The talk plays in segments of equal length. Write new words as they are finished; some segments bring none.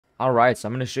Alright, so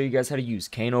I'm going to show you guys how to use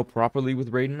Kano properly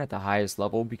with Raiden at the highest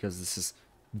level, because this is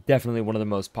definitely one of the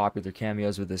most popular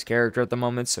cameos with this character at the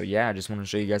moment. So yeah, I just want to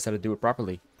show you guys how to do it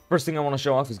properly. First thing I want to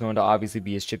show off is going to obviously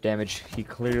be his chip damage. He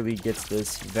clearly gets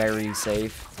this very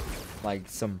safe, like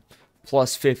some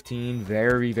plus 15,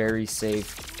 very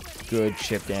safe, good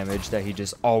chip damage that he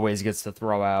just always gets to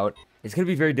throw out. It's going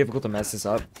to be very difficult to mess this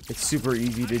up. It's super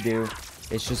easy to do.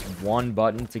 It's just one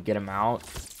button to get him out.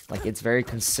 Like, it's very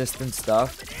consistent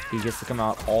stuff. He gets to come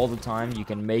out all the time. You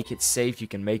can make it safe. You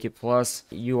can make it plus.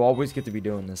 You always get to be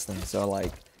doing this thing. So,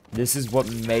 like, this is what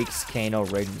makes Kano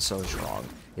Raiden so strong.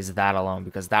 Is that alone.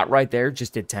 Because that right there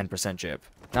just did 10% chip.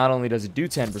 Not only does it do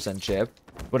 10% chip,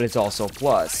 but it's also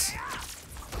plus.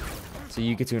 So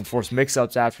you get to enforce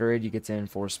mix-ups after it. You get to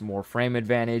enforce more frame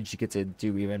advantage. You get to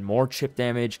do even more chip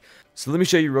damage. So let me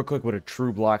show you real quick what a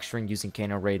true block string using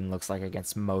Kano Raiden looks like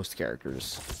against most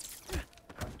characters.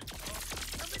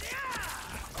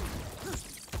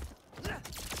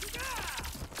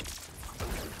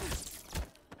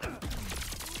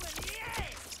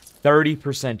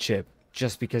 30% chip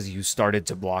just because you started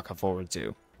to block a forward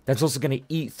two. That's also going to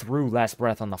eat through last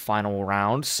breath on the final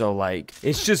round. So, like,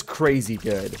 it's just crazy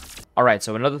good. Alright,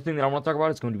 so another thing that I want to talk about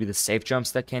is going to be the safe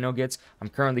jumps that Kano gets. I'm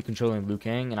currently controlling Liu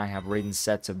Kang, and I have Raiden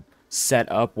set to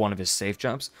set up one of his safe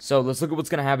jumps. So let's look at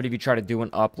what's going to happen if you try to do an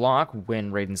up block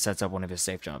when Raiden sets up one of his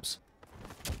safe jumps.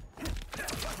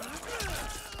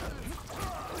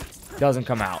 Doesn't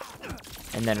come out.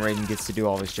 And then Raiden gets to do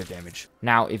all his chip damage.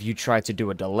 Now, if you try to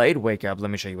do a delayed wake up,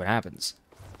 let me show you what happens.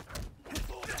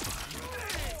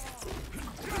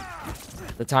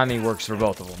 The timing works for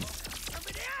both of them.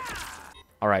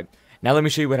 Alright, now let me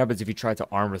show you what happens if you try to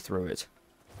armor through it.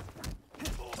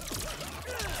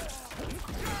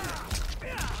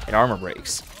 It armor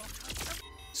breaks.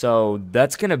 So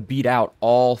that's going to beat out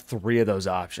all three of those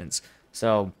options.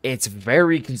 So it's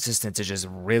very consistent to just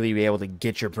really be able to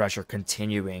get your pressure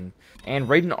continuing. And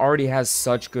Raiden already has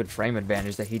such good frame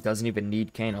advantage that he doesn't even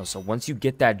need Kano. So once you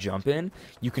get that jump in,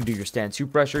 you can do your stand 2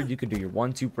 pressure, you can do your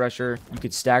 1-2 pressure, you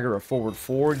could stagger a forward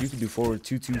 4, you can do forward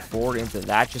 2-2-4 into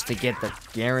that just to get the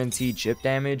guaranteed chip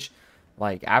damage.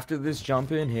 Like, after this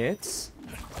jump in hits,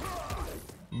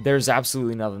 there's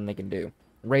absolutely nothing they can do.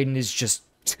 Raiden is just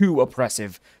too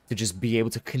oppressive to just be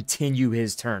able to continue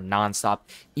his turn nonstop,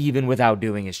 even without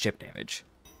doing his chip damage.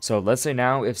 So let's say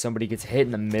now if somebody gets hit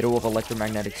in the middle of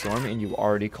Electromagnetic Storm and you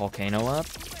already call Kano up,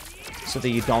 so that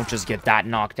you don't just get that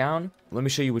knockdown, let me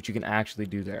show you what you can actually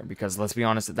do there. Because let's be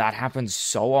honest, that happens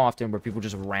so often where people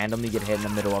just randomly get hit in the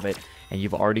middle of it, and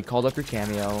you've already called up your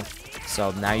Kameo,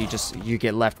 so now you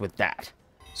get left with that.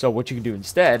 So what you can do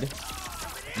instead,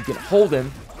 you can hold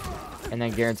him, and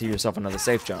then guarantee yourself another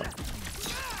safe jump.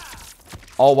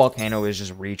 All while Kano is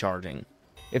just recharging.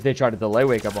 If they try to delay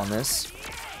wake up on this,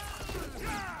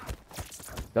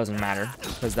 doesn't matter,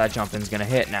 because that jump in's gonna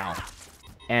hit now.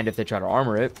 And if they try to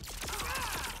armor it,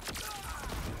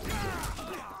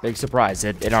 big surprise,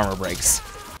 it armor breaks.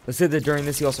 Let's say that during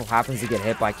this he also happens to get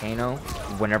hit by Kano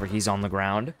whenever he's on the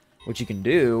ground. What you can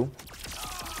do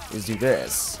is do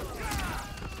this.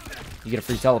 You get a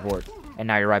free teleport, and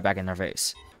now you're right back in their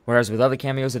face. Whereas with other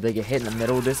cameos, if they get hit in the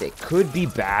middle of this, it could be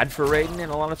bad for Raiden in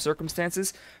a lot of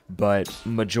circumstances. But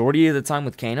majority of the time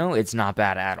with Kano, it's not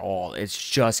bad at all. It's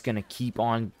just going to keep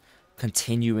on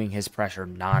continuing his pressure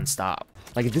nonstop.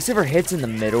 Like, if this ever hits in the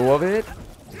middle of it,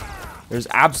 there's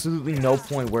absolutely no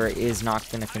point where it is not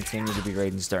going to continue to be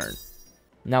Raiden's turn.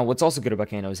 Now, what's also good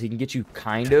about Kano is he can get you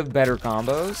kind of better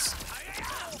combos.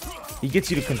 He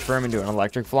gets you to confirm into an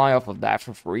electric fly off of that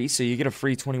for free, so you get a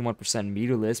free 21%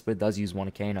 meterless, but it does use one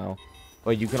Kano.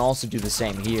 But you can also do the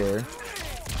same here.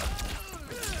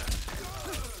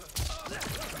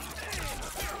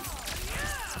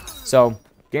 So,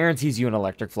 guarantees you an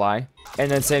electric fly.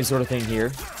 And then same sort of thing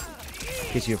here.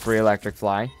 Gets you a free electric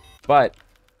fly. But,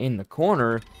 in the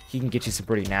corner, he can get you some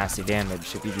pretty nasty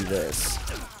damage if you do this.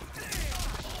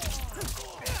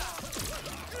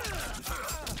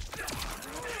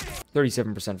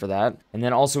 37% for that. And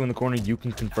then also in the corner, you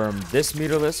can confirm this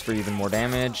meterless for even more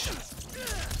damage.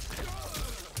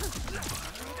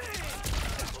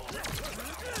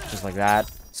 Just like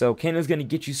that. So Kano's going to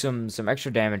get you some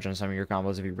extra damage on some of your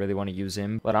combos if you really want to use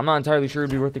him. But I'm not entirely sure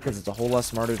it'd be worth it because it's a whole lot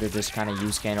smarter to just kind of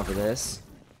use Kano for this.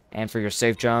 And for your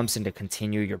safe jumps and to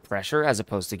continue your pressure as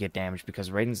opposed to get damage. Because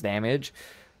Raiden's damage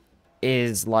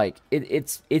is like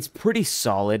it's pretty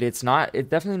solid. It's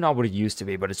definitely not what it used to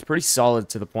be, but it's pretty solid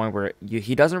to the point where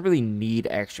he doesn't really need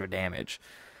extra damage.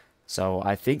 So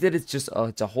I think that it's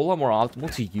a whole lot more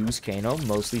optimal to use Kano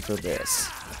mostly for this,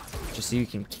 just so you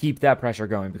can keep that pressure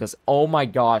going. Because oh my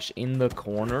gosh, in the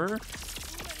corner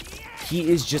he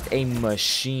is just a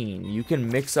machine. You can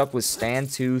mix up with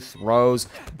stand 2, throws,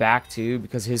 back 2,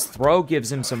 because his throw gives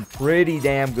him some pretty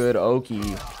damn good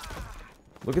Oki.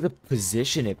 Look at the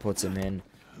position it puts him in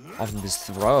off of this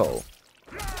throw.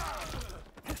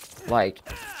 Like,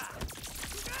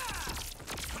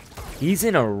 he's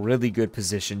in a really good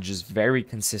position just very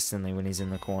consistently when he's in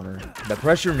the corner. The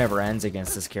pressure never ends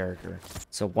against this character.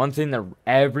 So one thing that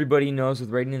everybody knows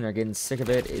with Raiden, and they're getting sick of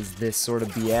it, is this sort of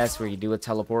BS where you do a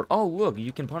teleport. Oh, look,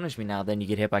 you can punish me now. Then you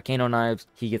get hit by Kano knives.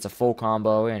 He gets a full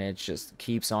combo, and it just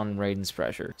keeps on Raiden's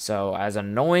pressure. So as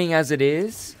annoying as it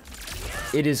is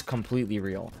completely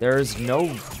real. There is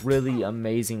no really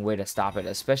amazing way to stop it,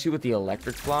 especially with the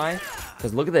electric fly,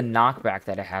 because look at the knockback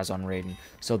that it has on Raiden.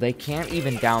 So they can't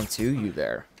even down 2 you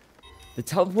there. The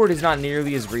teleport is not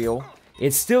nearly as real.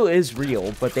 It still is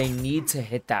real, but they need to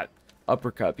hit that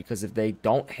uppercut, because if they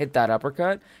don't hit that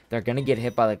uppercut, they're gonna get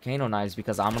hit by the Kano knives,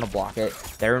 because I'm gonna block it.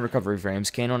 They're in recovery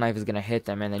frames. Kano knife is gonna hit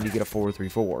them, and then you get a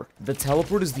 4-3-4. The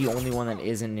teleport is the only one that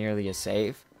isn't nearly as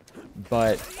safe.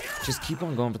 But just keep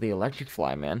on going for the electric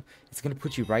fly, man. It's going to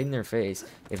put you right in their face.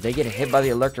 If they get hit by the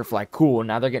electric fly, cool.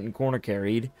 Now they're getting corner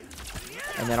carried.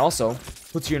 And then also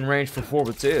puts you in range for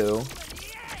 4-2.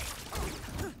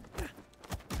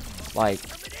 Like,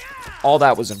 all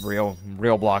that was a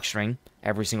real block string.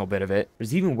 Every single bit of it.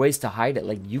 There's even ways to hide it.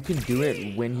 Like, you can do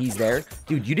it when he's there.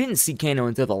 Dude, you didn't see Kano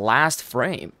until the last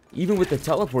frame. Even with the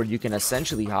teleport, you can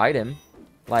essentially hide him.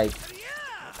 Like,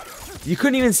 you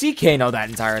couldn't even see Kano that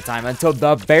entire time until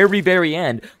the very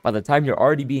end, by the time you're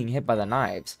already being hit by the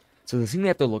knives. So the thing they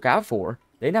have to look out for,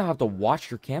 they now have to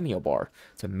watch your Kameo bar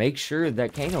to make sure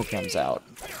that Kano comes out,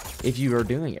 if you are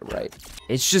doing it right.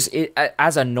 It's just,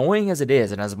 as annoying as it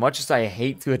is, and as much as I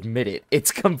hate to admit it,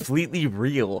 it's completely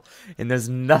real, and there's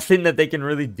nothing that they can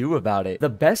really do about it. The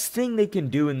best thing they can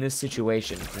do in this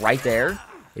situation, right there,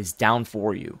 is down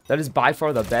 4 you. That is by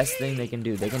far the best thing they can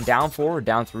do. They can down 4 or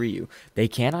down 3 you. They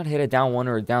cannot hit a down 1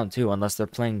 or a down 2 unless they're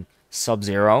playing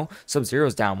Sub-Zero.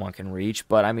 Sub-Zero's down 1 can reach,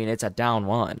 but I mean, it's a down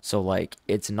 1. So like,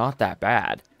 it's not that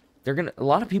bad. A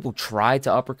lot of people try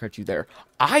to uppercut you there.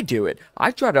 I do it.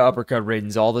 I try to uppercut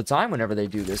Raidens all the time whenever they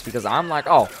do this, because I'm like,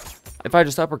 oh, if I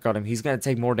just uppercut him, he's going to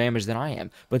take more damage than I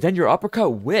am. But then your uppercut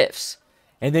whiffs,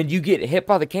 and then you get hit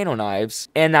by the Kano knives,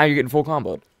 and now you're getting full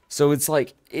comboed. So it's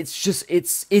like, it's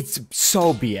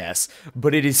so BS,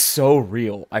 but it is so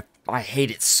real. I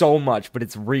hate it so much, but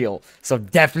it's real. So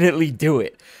definitely do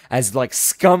it. As like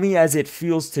scummy as it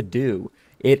feels to do,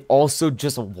 it also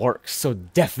just works. So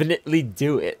definitely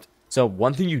do it. So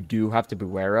one thing you do have to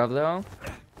beware of though,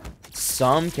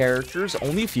 some characters,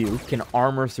 only a few, can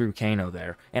armor through Kano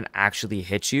there and actually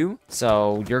hit you.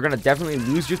 So you're going to definitely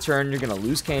lose your turn, you're going to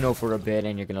lose Kano for a bit,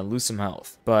 and you're going to lose some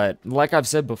health. But like I've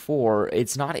said before,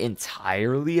 it's not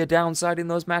entirely a downside in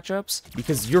those matchups,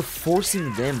 because you're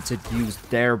forcing them to use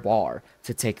their bar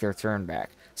to take their turn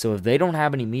back. So if they don't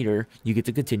have any meter, you get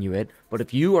to continue it. But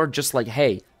if you are just like,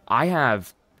 hey, I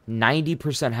have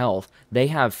 90% health, they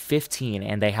have 15,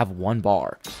 and they have 1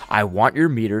 bar. I want your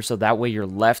meter, so that way you're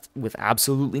left with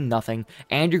absolutely nothing,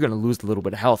 and you're going to lose a little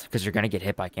bit of health because you're going to get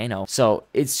hit by Kano. So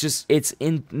it's just,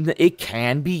 it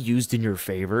can be used in your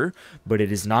favor, but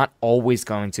it is not always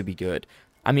going to be good.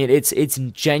 I mean, it's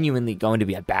genuinely going to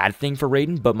be a bad thing for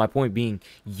Raiden, but my point being,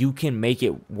 you can make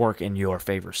it work in your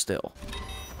favor still.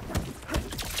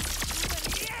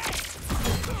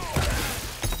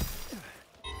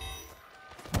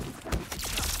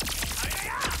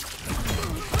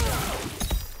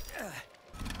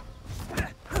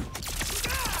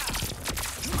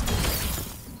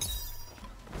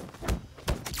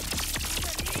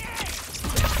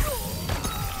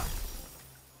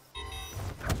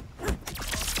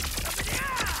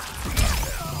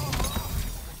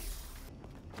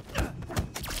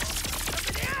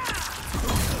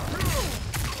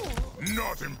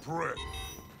 Not impressed.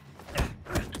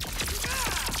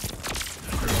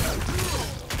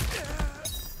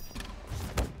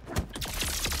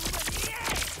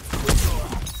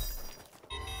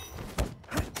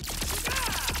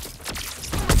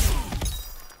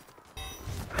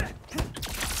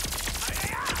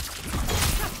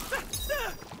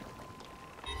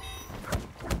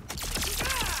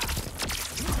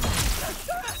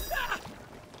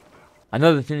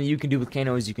 Another thing that you can do with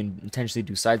Kano is you can potentially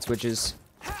do side switches.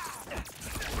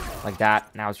 Like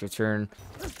that. Now it's your turn.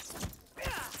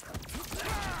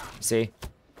 See?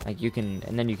 Like you can,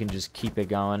 and then you can just keep it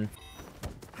going.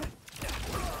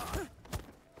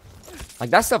 Like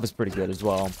that stuff is pretty good as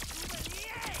well.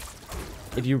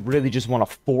 If you really just want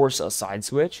to force a side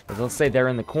switch. Let's say they're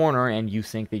in the corner and you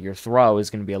think that your throw is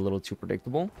going to be a little too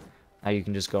predictable. Now you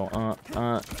can just go,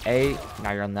 A.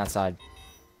 Now you're on that side.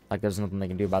 Like, there's nothing they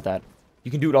can do about that.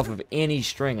 You can do it off of any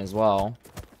string as well.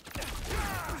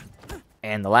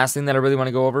 And the last thing that I really want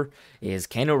to go over is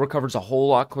Kano recovers a whole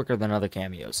lot quicker than other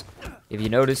cameos. If you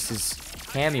notice his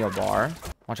cameo bar,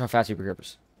 watch how fast he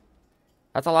recovers.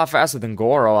 That's a lot faster than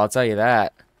Goro, I'll tell you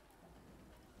that.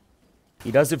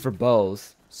 He does it for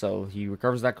both, so he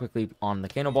recovers that quickly on the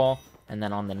Kano ball, and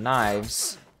then on the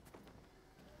knives,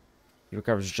 he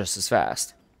recovers just as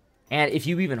fast. And if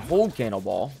you even hold Kano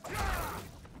ball,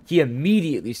 he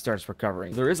immediately starts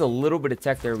recovering. There is a little bit of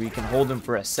tech there where you can hold him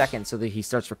for a second so that he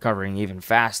starts recovering even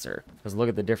faster. Because look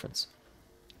at the difference.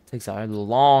 It takes a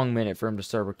long minute for him to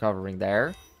start recovering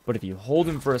there. But if you hold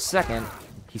him for a second,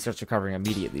 he starts recovering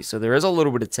immediately. So there is a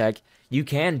little bit of tech. You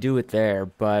can do it there,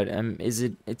 but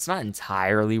it's not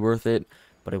entirely worth it,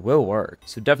 but it will work.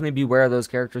 So definitely beware of those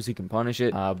characters who can punish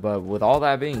it. But with all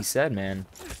that being said, man,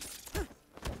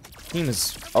 team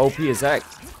is OP as heck.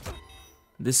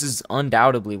 This is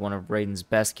undoubtedly one of Raiden's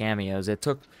best cameos.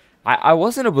 I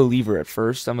wasn't a believer at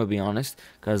first, I'm going to be honest,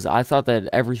 because I thought that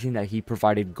everything that he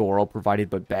provided, Goro provided,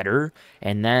 but better.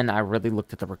 And then I really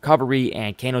looked at the recovery,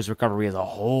 and Kano's recovery is a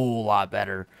whole lot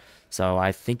better. So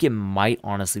I think it might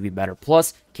honestly be better.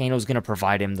 Plus, Kano's going to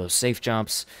provide him those safe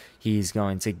jumps. He's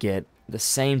going to get the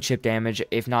same chip damage,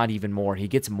 if not even more. He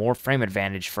gets more frame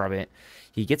advantage from it.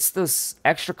 He gets those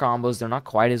extra combos. They're not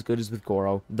quite as good as with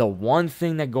Goro. The one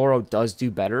thing that Goro does do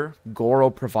better, Goro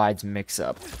provides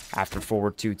mix-up after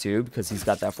forward 2-2 because he's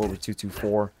got that forward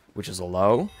 2-2-4, which is a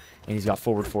low, and he's got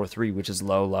forward 4-3, which is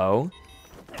low-low.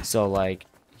 So, like,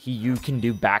 you can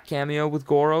do back cameo with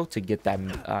Goro to get that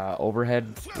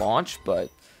overhead launch, but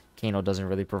Kano doesn't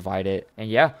really provide it. And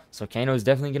yeah, so Kano is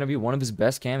definitely going to be one of his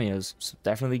best cameos. So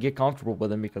definitely get comfortable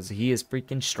with him because he is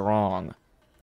freaking strong.